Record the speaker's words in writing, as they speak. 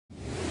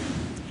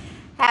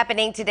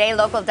Happening today,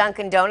 local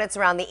Dunkin' Donuts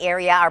around the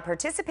area are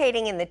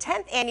participating in the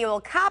 10th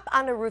annual Cop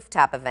on a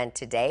Rooftop event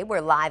today.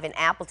 We're live in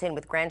Appleton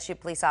with Grand Chute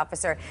Police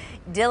Officer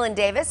Dylan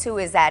Davis, who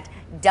is at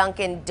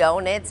Dunkin'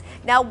 Donuts.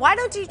 Now, why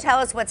don't you tell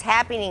us what's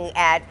happening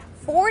at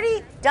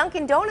 40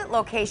 Dunkin' Donut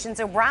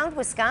locations around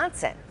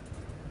Wisconsin?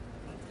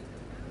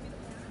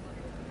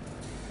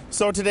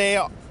 So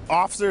today,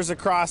 officers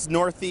across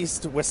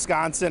northeast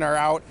Wisconsin are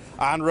out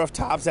on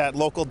rooftops at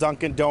local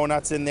Dunkin'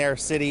 Donuts in their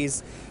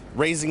cities,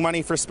 raising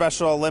money for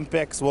Special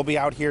Olympics. We'll be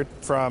out here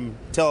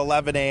till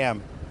 11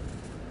 a.m.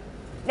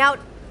 Now,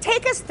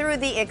 take us through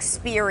the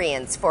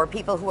experience for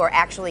people who are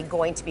actually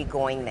going to be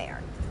going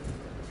there.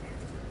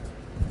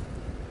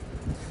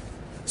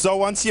 So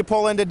once you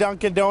pull into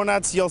Dunkin'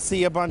 Donuts, you'll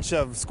see a bunch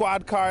of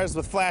squad cars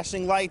with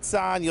flashing lights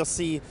on. You'll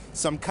see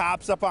some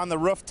cops up on the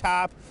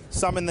rooftop,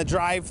 some in the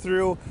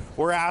drive-thru.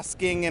 We're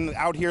asking and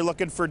out here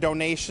looking for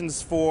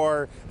donations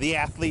for the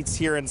athletes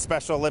here in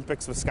Special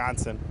Olympics,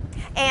 Wisconsin.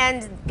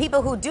 And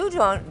people who do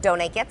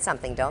donate get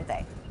something, don't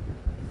they?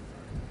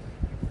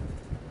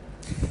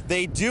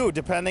 They do,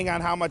 depending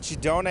on how much you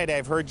donate.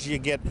 I've heard you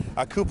get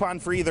a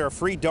coupon for either a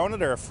free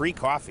donut or a free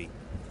coffee.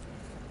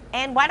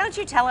 And why don't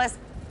you tell us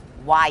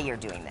why you're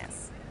doing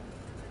this?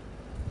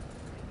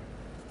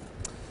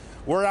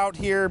 We're out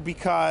here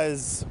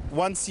because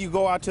once you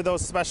go out to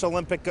those Special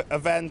Olympic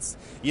events,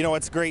 you know,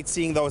 it's great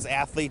seeing those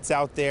athletes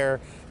out there,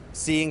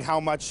 seeing how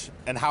much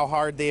and how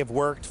hard they have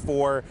worked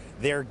for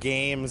their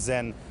games,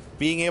 and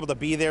being able to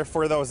be there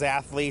for those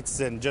athletes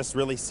and just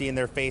really seeing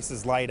their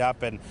faces light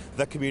up and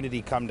the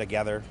community come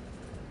together.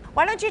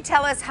 Why don't you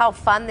tell us how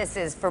fun this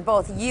is for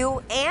both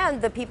you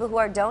and the people who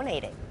are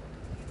donating?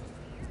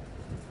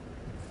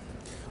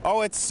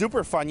 Oh, it's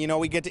super fun. You know,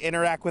 we get to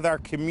interact with our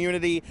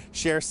community,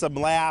 share some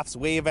laughs,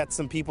 wave at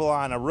some people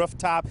on a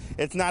rooftop.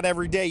 It's not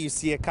every day you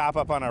see a cop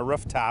up on a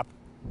rooftop.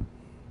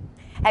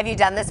 Have you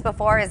done this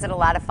before? Is it a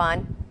lot of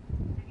fun?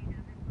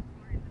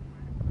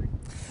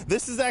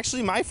 This is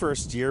actually my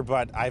first year,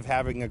 but I'm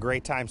having a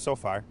great time so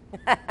far.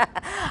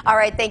 All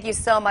right, thank you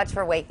so much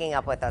for waking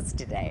up with us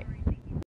today.